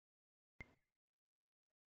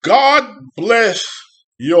God bless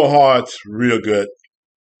your hearts real good.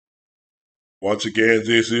 Once again,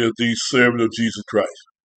 this is the servant of Jesus Christ.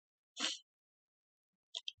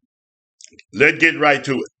 Let's get right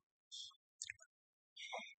to it.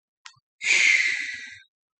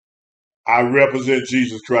 I represent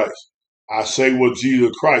Jesus Christ. I say what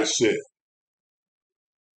Jesus Christ said.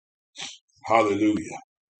 Hallelujah.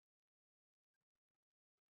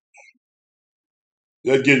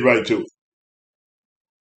 Let's get right to it.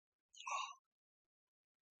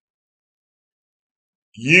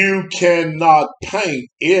 You cannot paint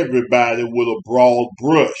everybody with a broad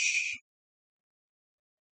brush.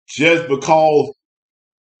 Just because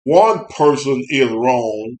one person is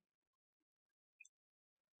wrong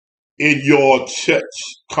in your church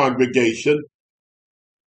congregation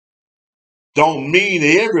don't mean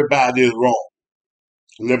everybody is wrong.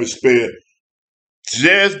 Let me spell it.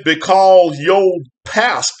 Just because your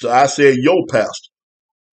pastor, I said your pastor,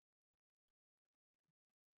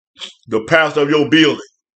 the pastor of your building,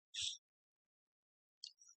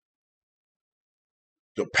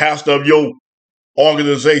 the pastor of your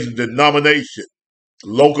organization, denomination,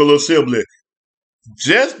 local assembly,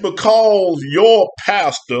 just because your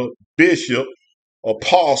pastor, bishop,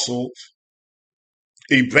 apostle,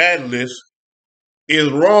 evangelist is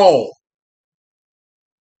wrong,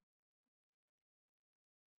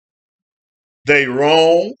 they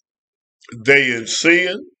wrong, they in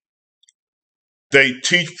sin, they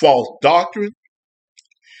teach false doctrine.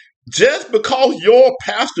 Just because your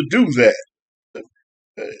pastor do that,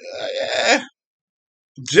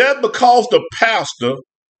 just because the pastor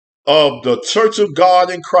of the Church of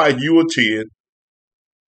God in Christ you attend,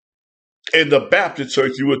 and the Baptist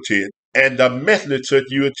church you attend, and the Methodist church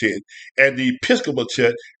you attend, and the Episcopal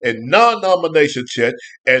church, and non-denomination church,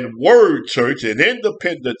 and Word church, and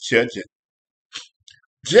independent church,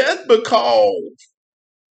 just because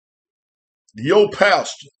your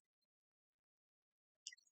pastor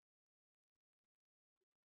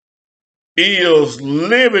is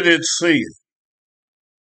living in sin,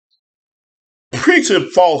 preaching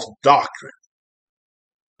false doctrine,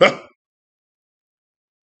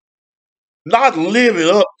 not living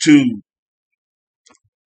up to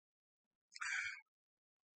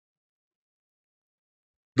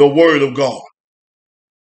the Word of God,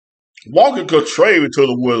 walking contrary to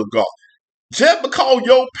the Word of God. Just because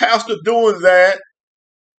your pastor doing that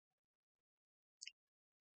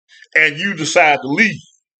and you decide to leave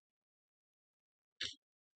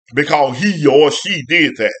because he or she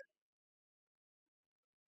did that,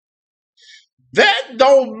 that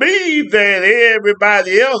don't mean that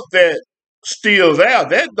everybody else that steals out,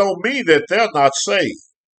 that don't mean that they're not saved.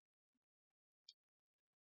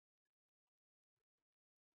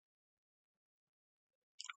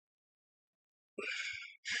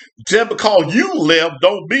 Just because you left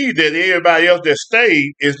don't mean that everybody else that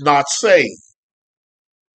stayed is not saved.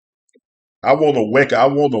 I want to whack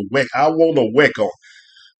on.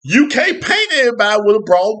 You can't paint everybody with a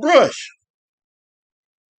broad brush.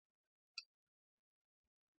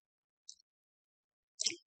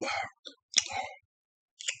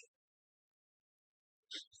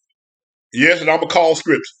 Yes, and I'm going to call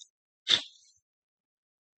scripture.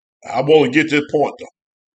 I want to get this point though.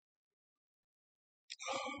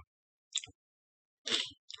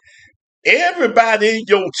 Everybody in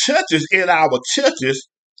your churches, in our churches,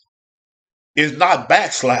 is not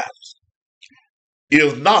backsliders.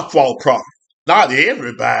 Is not false prophets. Not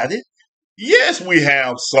everybody. Yes, we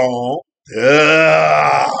have some.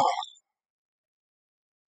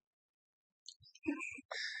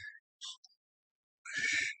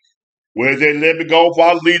 Where they let me go,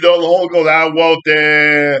 Father, lead the Holy Ghost. I want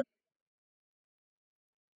that.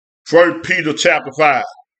 1 Peter chapter 5.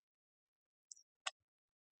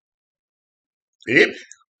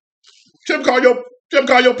 Just call your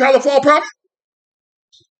pastor a false prophet.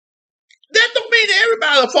 That don't mean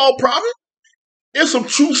everybody a false prophet. There's some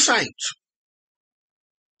true saints.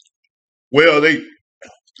 Well,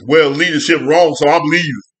 leadership wrong, so I'm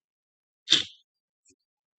leaving.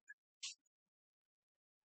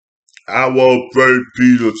 I want 1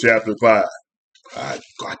 Peter chapter 5. I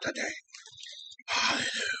got today. Hallelujah.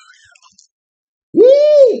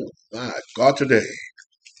 Woo! I got today.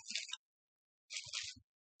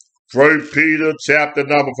 1 Peter chapter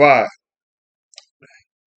number 5.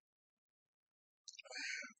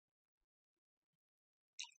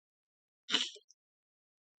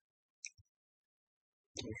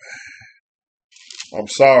 I'm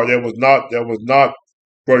sorry, that was not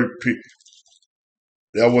 1 Peter.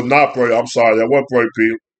 That was not 1. I'm sorry, that wasn't 1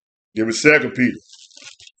 Peter. Give me 2 Peter.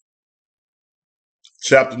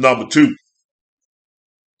 Chapter number 2.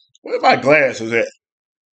 Where my glasses at?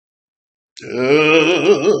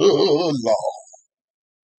 Oh, Lord.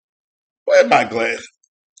 Where's my glass?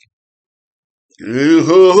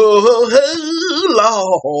 Oh,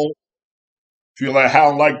 Lord. Feel like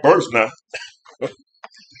howling like birds now.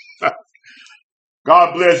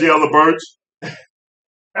 God bless you, other birds.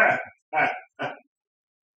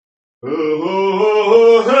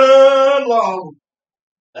 Oh, Lord.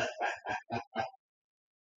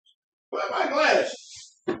 Where's my glass?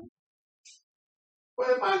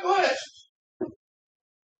 Where's my glass?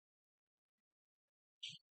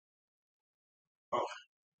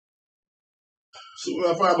 So if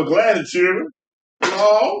I find my glasses, children.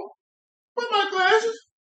 No. Where's my glasses?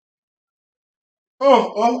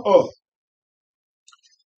 Oh.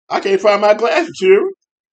 I can't find my glasses, children.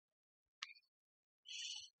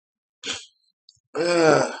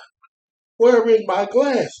 Uh, where is my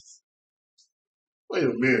glasses? Wait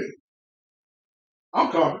a minute.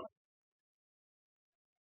 I'm coming.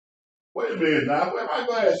 Wait a minute now. Where my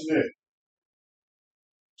glasses at?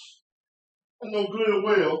 I know good and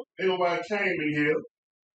well ain't nobody came in here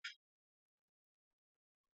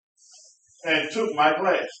and took my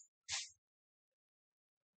glasses.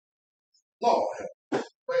 Lord,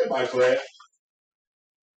 where's my glasses?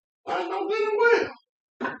 I know good and well.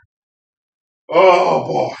 Oh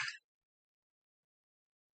boy.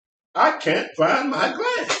 I can't find my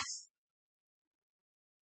glasses.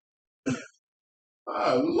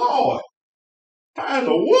 Oh Lord. How in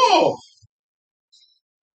the world?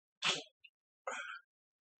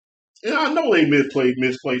 And I know they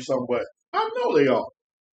misplaced somewhere. I know they are.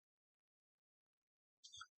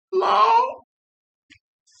 Lord.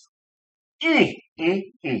 Mm, mm,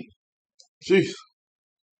 mm. Jesus.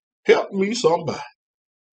 Help me somebody.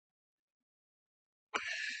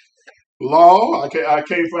 Lord, I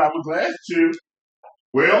can't find my glasses too.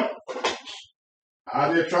 Well,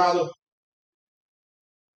 I just try to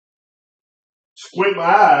squint my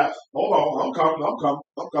eyes. Hold on, I'm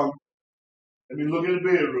coming. Let me look in the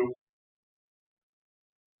bedroom.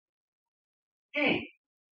 Mm.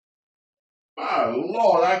 My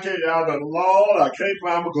Lord, I can't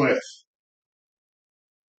find my glass.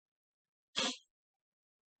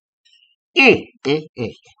 Mm.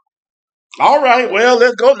 All right, well,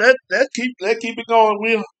 let's go. Let's keep it going,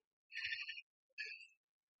 Will.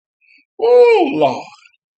 Oh Lord.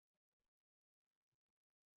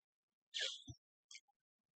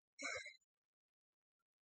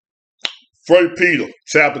 First Peter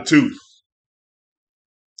chapter 2.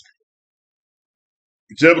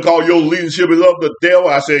 Just because your leadership is of the devil,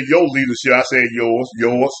 I said your leadership. I said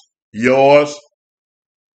yours.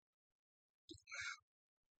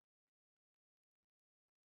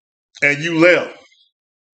 And you left.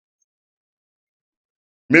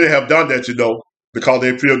 Many have done that, because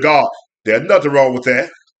they fear God. There's nothing wrong with that.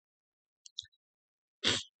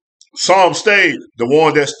 Some stayed. The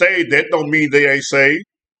one that stayed, that don't mean they ain't saved.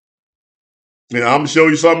 I'm gonna show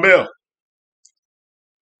you something else.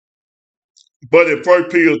 But in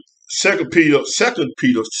Second Peter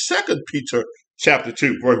chapter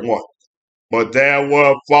 2, verse 1. But there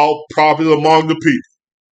were false prophets among the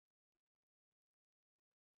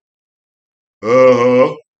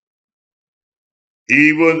people.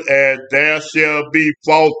 Even as there shall be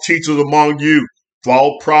false teachers among you.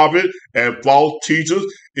 False prophets and false teachers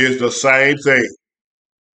is the same thing.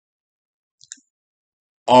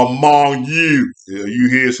 Among you. You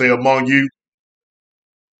hear it say among you?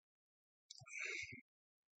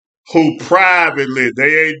 Who privately,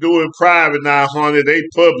 they ain't doing private now, honey, they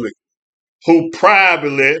public. Who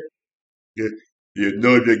privately, you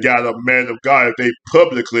if you got a man of God, if they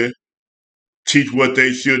publicly teach what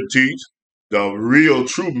they should teach, the real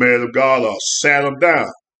true man of God will sat them down.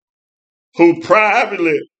 Who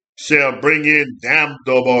privately shall bring in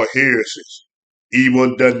damnable heresies,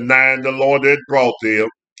 even denying the Lord that brought them,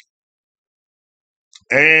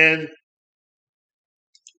 and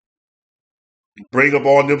bring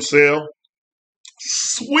upon themselves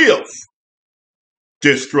swift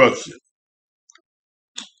destruction.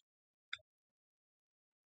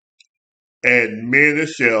 And many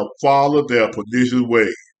shall follow their pernicious way.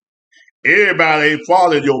 Everybody ain't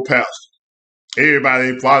following your pastor. Everybody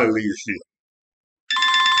ain't following leadership.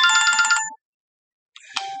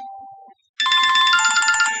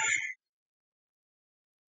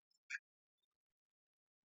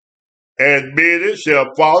 And many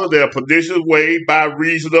shall follow their pernicious way, by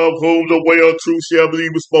reason of whom the way of truth shall be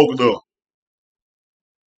even spoken of.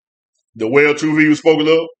 The way of truth even spoken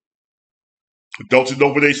of. Don't you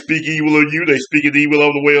know when they speak evil of you, they speaking evil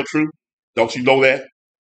of the way of truth? Don't you know that?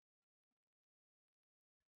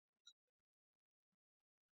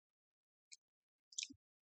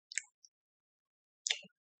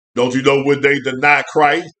 Don't you know when they deny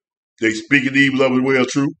Christ, they speaking evil of his well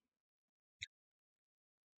true?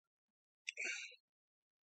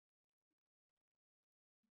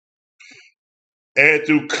 And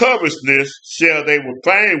through covetousness shall they with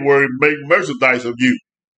vain words make merchandise of you.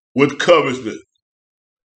 With covetousness.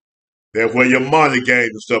 That's where your money game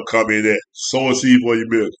and stuff come in at. Sow and seed for your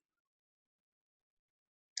business.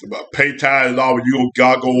 About pay tithes and all, you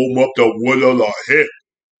gotta go home up the wood of the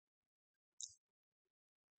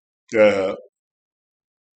head.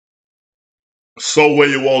 So where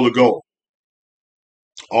you want to go.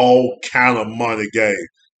 All kind of money game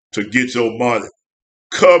to get your money.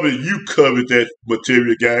 You covet that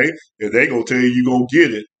material game, and they gonna tell you gonna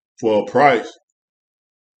get it for a price.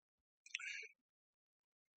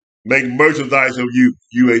 Make merchandise of you.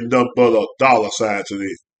 You ain't nothing but a dollar sign to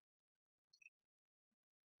them.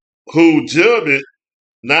 Who judgment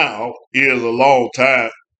now is a long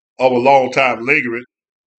time lingering,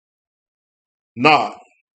 not,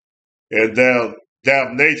 and their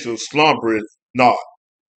damnation slumbereth not.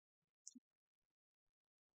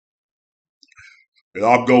 And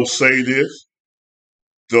I'm gonna say this: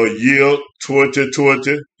 the year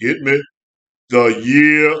 2020, get me? The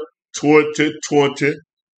year 2020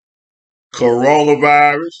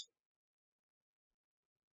 coronavirus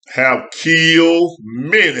have killed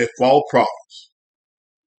many false prophets.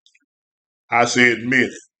 I said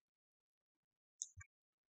many.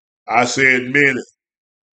 I said many.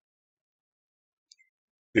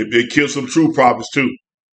 It killed some true prophets too.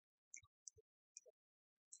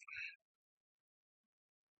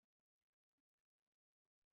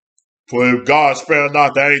 For if God spare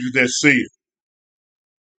not the angels that see,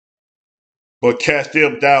 but cast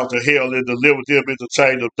them down to hell and deliver them into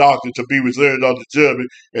chains of darkness to be reserved unto judgment,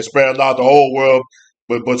 and spare not the whole world,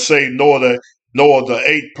 but save Noah the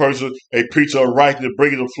eighth person, a preacher of righteousness,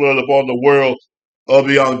 bringing the flood upon the world of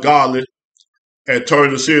the ungodly, and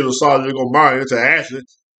turn the city of Sodom and Gomorrah into ashes,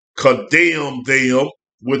 condemn them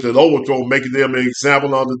with an overthrow, making them an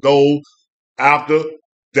example unto those after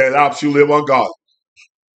that option live ungodly.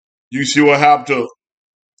 You see what happened to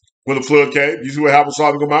when the flood came? You see what happened to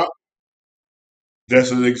Sodom and Gomorrah?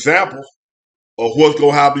 That's an example of what's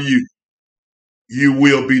going to happen to you. You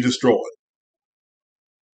will be destroyed.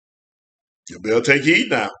 You better take heed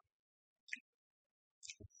now.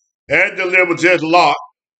 And deliver just Lot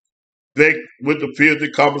with the filthy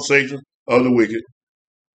conversation of the wicked.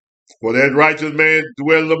 For that righteous man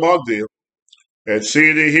dwelleth among them, and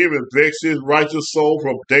seeing and hearing vex his righteous soul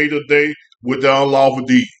from day to day with their unlawful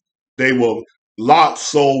deeds. Lot's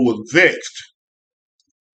soul was vexed.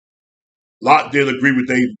 Lot didn't agree with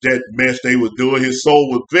that mess they was doing. His soul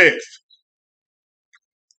was vexed.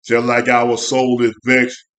 Just like our soul is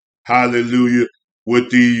vexed, hallelujah, with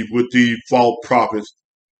the false prophets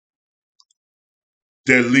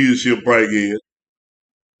that leadership bring in.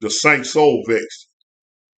 The saint soul vexed.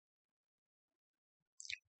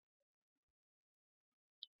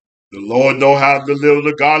 The Lord know how to deliver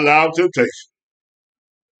the godly out of temptation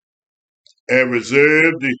and to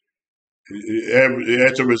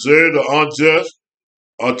reserve the unjust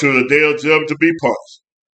until the day of judgment to be punished.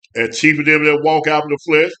 And chief of them that walk out in the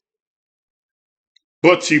flesh,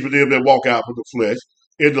 but chief of them that walk out in the flesh,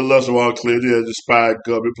 in the lust of uncleanness and despise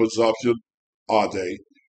government presumption are they.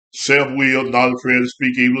 Self-willed, not afraid to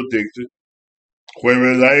speak evil addicted.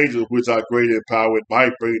 Whereas the angels, which are great in power and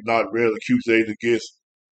might, bring not real accusation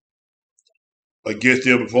against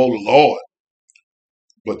them before the Lord.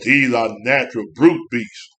 But these are natural brute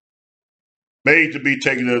beasts, made to be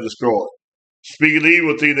taken and destroyed. Speaking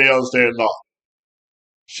evil things they understand not,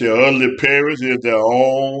 shall utterly perish in their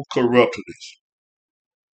own corruptness,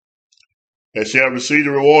 and shall receive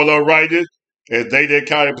the reward of righteousness, and they that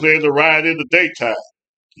contemplate the ride in the daytime.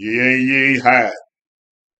 Ye ain't hide.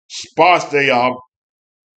 Spots they are,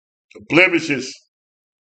 blemishes,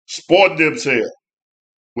 sporting themselves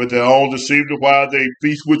with their own deceiving while they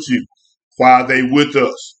feast with you, while they with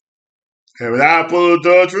us. And an eye full of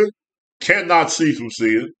adultery cannot cease from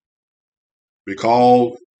sin,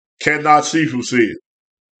 because cannot cease from sin.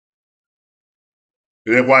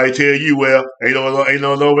 And that's why they tell you, well, ain't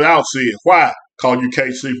no love without sin. Why? Because you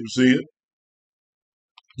can't see from sin.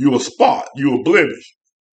 You a spot. You a blemish.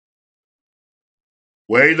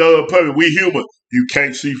 Well, ain't no other purpose. We human. You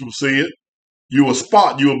can't see from sin. You a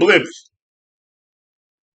spot. You a blemish.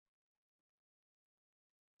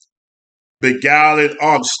 Beguiling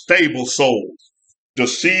unstable souls.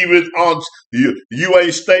 Deceiving you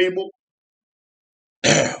ain't stable.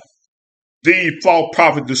 These false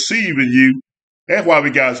prophets deceiving you. That's why we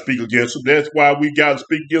gotta speak against them. That's why we gotta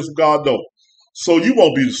speak against them, God knows. So you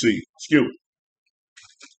won't be deceived. Excuse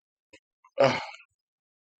me.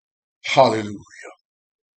 Hallelujah.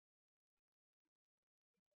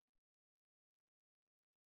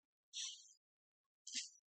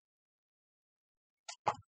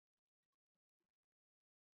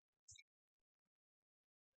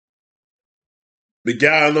 The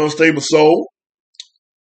guy in unstable soul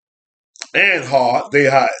and heart, they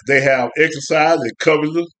have exercise and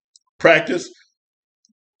covetous practice,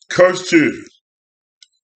 cursed children.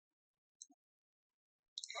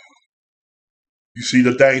 You see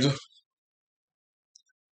the danger?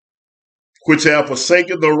 Which have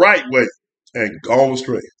forsaken the right way and gone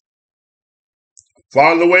astray.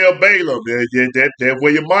 Follow the way of Balaam. That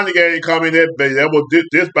where your money ain't coming. That was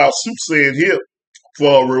this about soup saying here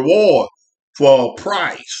for a reward, for a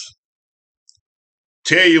price.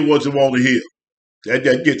 Tell you what you want to hear.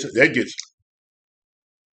 That gets you. That gets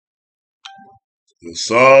you. The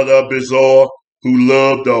son of Bezor who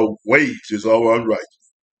loved the wages of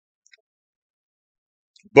unrighteousness,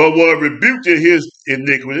 but was rebuked in his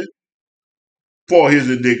iniquity, for his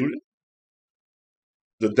iniquity.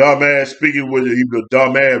 The dumb ass speaking with it, even the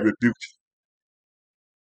dumb ass rebuked him.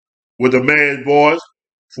 With a man's voice,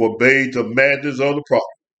 forbade the madness of the prophet.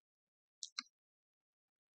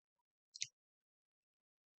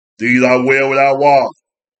 These are well without water.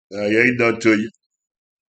 There ain't nothing to you.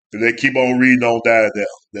 And they keep on reading on down there.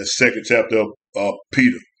 That second chapter of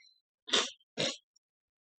Peter.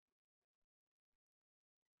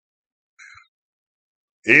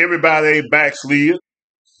 Everybody ain't backslid.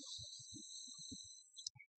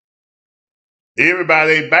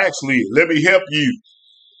 Everybody ain't backslid. Let me help you.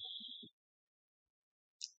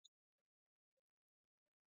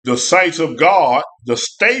 The saints of God, the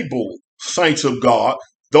stable saints of God,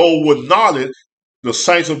 though with knowledge, the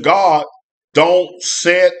saints of God don't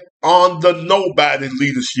set under nobody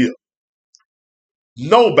leadership.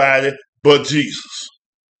 Nobody but Jesus.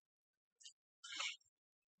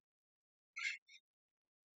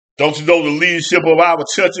 Don't you know the leadership of our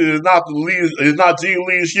churches is not Jesus'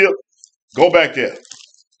 leadership? Go back there.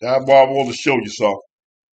 That's why I want to show you something.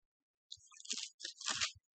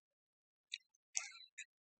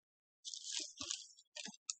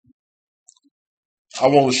 I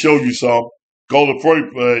want to show you something. Go to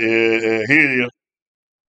first, here it is.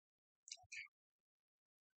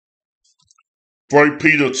 1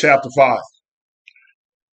 Peter chapter 5.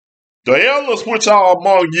 The elders which are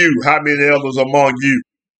among you, how many elders among you?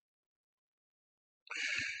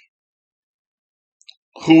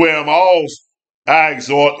 Who am also, I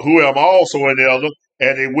exhort, who am also an elder,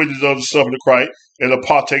 and a witness of the suffering of Christ, and a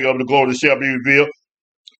partaker of the glory that shall be revealed.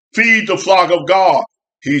 Feed the flock of God.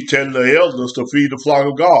 He's telling the elders to feed the flock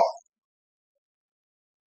of God.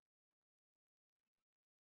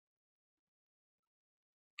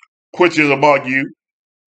 Which is among you.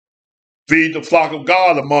 Feed the flock of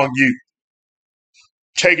God among you.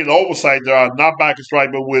 Taking oversight there are not by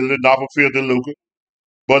constraint but willingly, not for fear to lucre,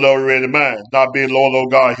 but already mind, not being Lord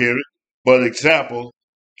of God hearing, but example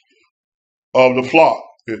of the flock.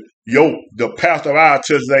 The pastor of our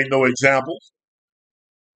church ain't no example,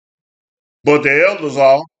 but the elders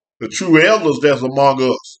are, the true elders that's among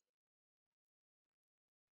us.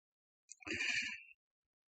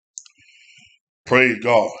 Praise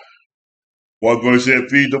God. One verse said,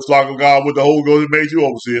 feed the flock of God with the Holy Ghost that made you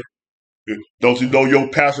overseer. Don't you know your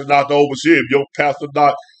pastor not the overseer? If your pastor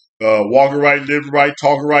not walking right, living right,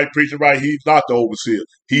 talking right, preaching right, he's not the overseer.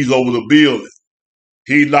 He's over the building.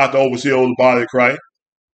 He's not the overseer of the body of Christ.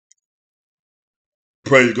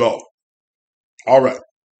 Praise God. All right.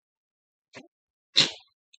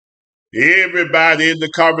 Everybody in the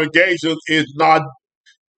congregation is not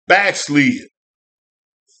backslid.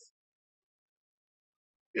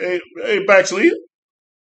 Ain't backslid.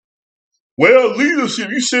 Well, leadership,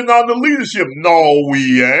 you sitting on the leadership. No,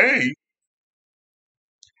 we ain't.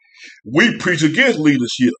 We preach against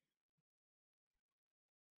leadership.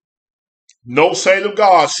 No saint of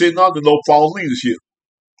God sitting under no false leadership.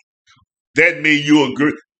 That means you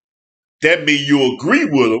agree. That means you agree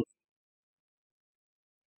with them,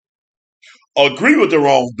 agree with the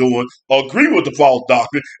wrongdoing, agree with the false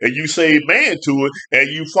doctrine, and you say amen to it, and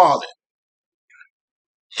you follow it.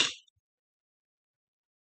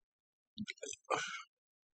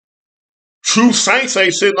 True saints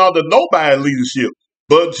ain't sitting under nobody's leadership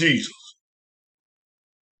but Jesus.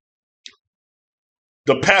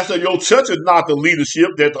 The pastor of your church is not the leadership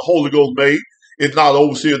that the Holy Ghost made. It's not the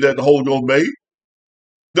overseer that the Holy Ghost made.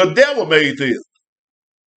 The devil made them.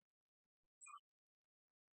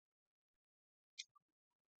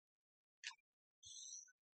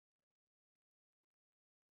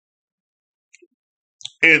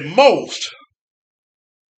 And most,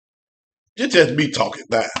 it's just me talking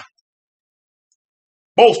now.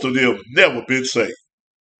 Most of them never been saved.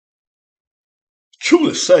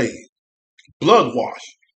 Truly saved, blood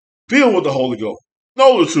washed, filled with the Holy Ghost.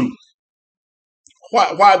 Know the truth.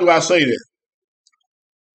 Why do I say that?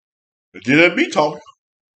 It didn't be talking.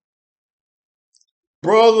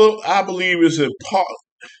 Brother, I believe it's impossible.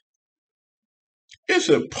 It's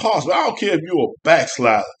impossible. I don't care if you're a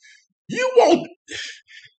backslider. You won't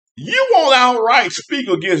outright speak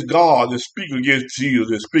against God and speak against Jesus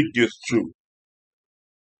and speak against the truth.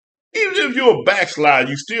 Even if you're a backslider,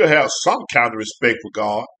 you still have some kind of respect for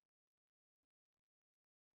God.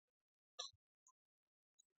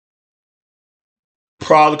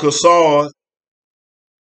 Prodigal son.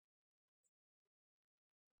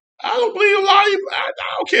 I don't believe a lot of people. I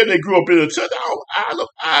don't care if they grew up in a church.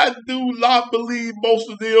 I do not believe most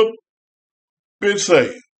of them been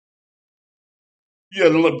saved. Yeah,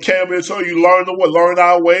 the camera so you learn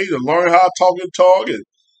our ways and learn how to talk and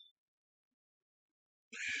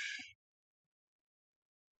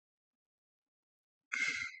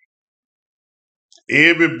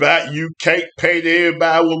everybody, you can't paint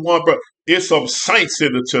everybody with one brother. It's some saints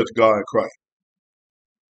in the church of God in Christ.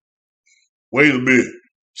 Wait a minute.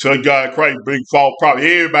 Church of God in Christ bring false prophet.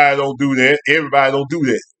 Everybody don't do that. Everybody don't do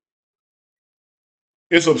that.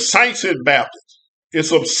 It's some saints in Baptist. It's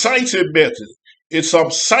some saints in Methodist. It's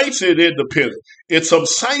some saints in Independent. It's some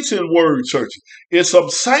saints in Word churches. It's some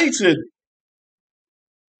saints in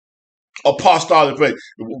Apostolic faith.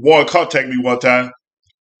 One contact me one time.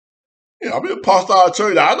 Yeah, I'm in Apostolic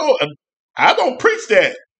church. I don't preach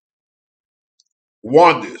that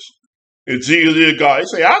oneness. And Jesus is God. He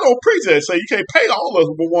say, I don't preach that. Say, you can't paint all of us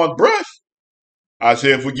with one brush. I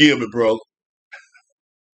said, forgive me, brother.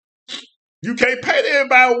 You can't paint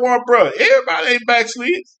everybody with one brush. Everybody ain't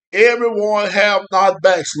backslid. Everyone have not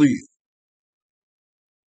backslid.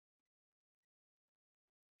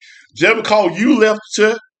 Just because you left the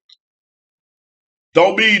church,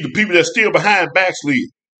 don't mean the people that's still behind backslid.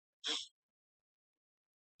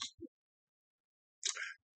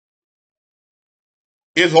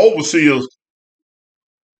 It's overseers.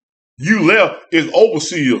 You left, it's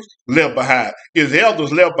overseers left behind. It's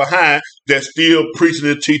elders left behind that still preaching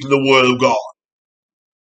and teaching the word of God.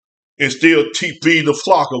 And still feeding the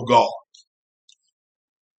flock of God.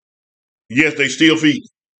 Yes, they still feed.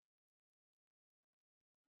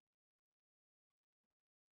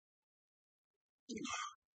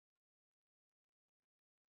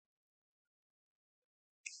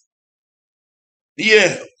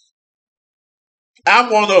 Yeah,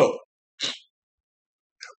 I'm one of them.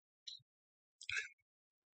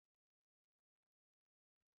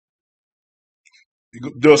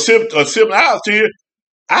 The simple answer here,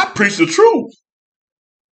 I preach the truth.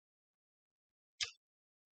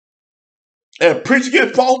 And preach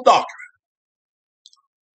against false doctrine.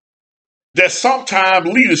 That sometimes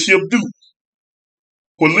leadership do.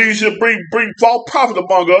 When leadership bring false prophet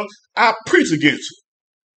among us, I preach against it.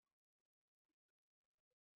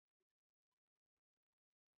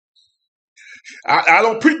 I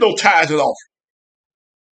don't preach no tithes at all.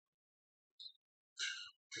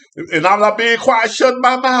 And I'm not being quiet, shutting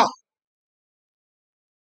my mouth.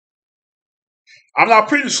 I'm not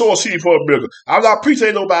preaching sow a seed for a miracle. I'm not preaching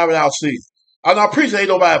ain't nobody without seed. I'm not preaching ain't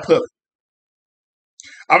nobody public.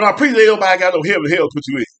 I'm not preaching ain't nobody got no heaven hell to put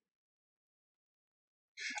you in.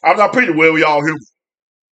 I'm not preaching well we all human.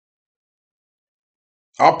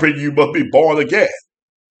 I'm preaching you must be born again.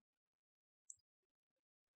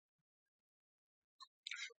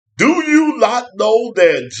 Do you not know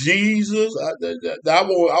that Jesus? I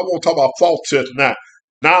won't talk about false church now.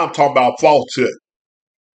 Now I'm talking about false church.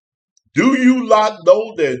 Do you not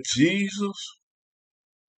know that Jesus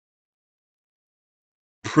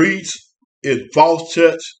preached in false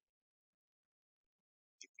church?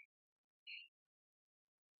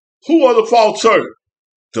 Who are the false church?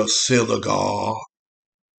 The synagogue.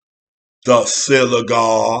 The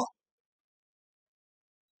synagogue.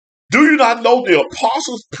 Do you not know the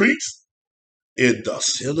apostles preached in the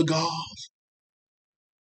synagogues?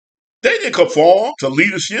 They didn't conform to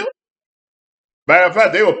leadership. Matter of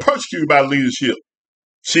fact, they were persecuted by leadership.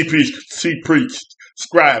 She preached,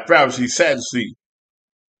 scribe, Pharisee, Sadducee.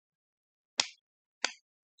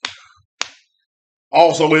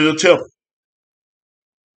 Also in the temple.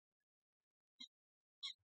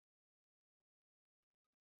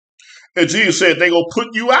 And Jesus said they're going to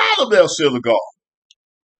put you out of their synagogue.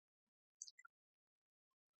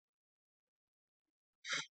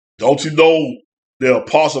 Don't you know the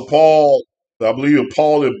Apostle Paul, I believe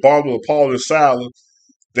Paul and Barnabas, Paul and Silas,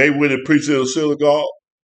 they went and preached in the synagogue?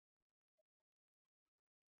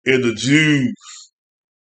 And the Jews,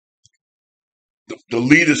 the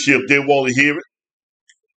leadership didn't want to hear it.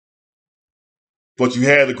 But you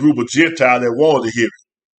had a group of Gentiles that wanted to hear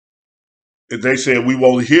it. And they said, we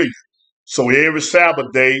want to hear you. So every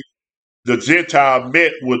Sabbath day, the Gentile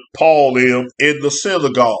met with Paul in the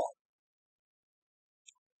synagogue.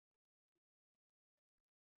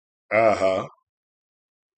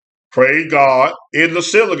 Praise God in the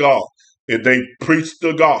synagogue. And they preached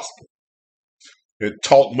the gospel and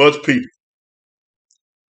taught much people.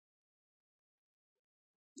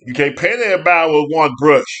 You can't paint everybody with one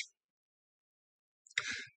brush.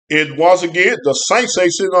 And once again, the saints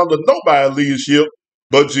ain't sitting under nobody's leadership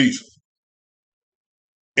but Jesus.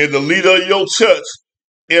 And the leader of your church,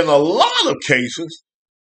 in a lot of cases,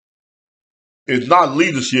 is not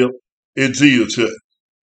leadership in Jesus' church.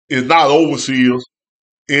 It's not overseers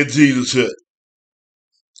in Jesus' church.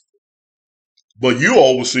 But you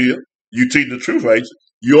overseer. You teach the truth, ain't you?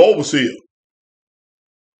 You overseer.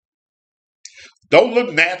 Don't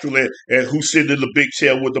look naturally at who's sitting in the big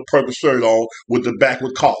chair with the purple shirt on with the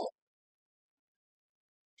backward collar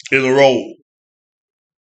in a robe.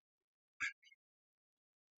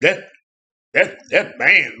 That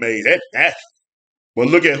man made that. But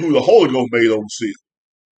look at who the Holy Ghost made overseer.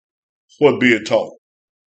 What being taught.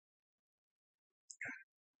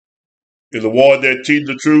 And the one that teach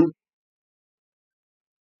the truth,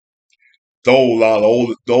 those are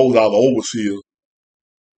the overseers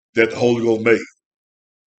that the Holy Ghost made.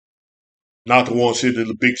 Not the one sitting in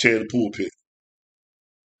the big chair in the pulpit.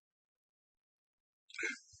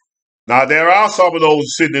 Now, there are some of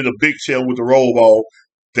those sitting in the big chair with the robe on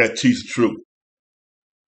that teach the truth.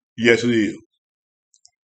 Yes, it is.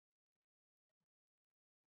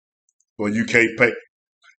 But you can't pay.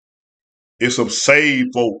 It's some saved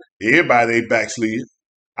folk. Everybody ain't backslid.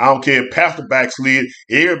 I don't care if pastor backslid.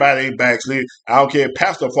 Everybody ain't backslid. I don't care if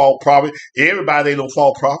pastor false prophet. Everybody ain't no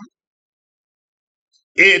false prophet.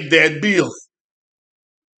 In that building.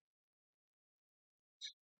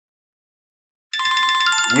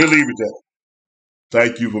 We'll leave it there.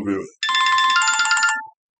 Thank you for viewing.